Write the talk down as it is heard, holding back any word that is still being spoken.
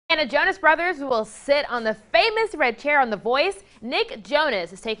And the Jonas Brothers will sit on the famous red chair on The Voice. Nick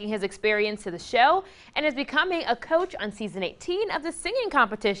Jonas is taking his experience to the show and is becoming a coach on season 18 of the singing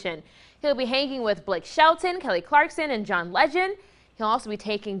competition. He'll be hanging with Blake Shelton, Kelly Clarkson, and John Legend. He'll also be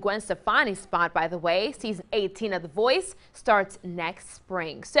taking Gwen Stefani's spot, by the way. Season 18 of The Voice starts next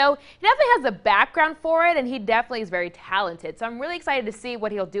spring. So he definitely has the background for it, and he definitely is very talented. So I'm really excited to see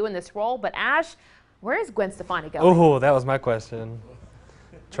what he'll do in this role. But Ash, where is Gwen Stefani going? Oh, that was my question.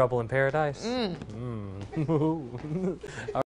 Trouble in Paradise.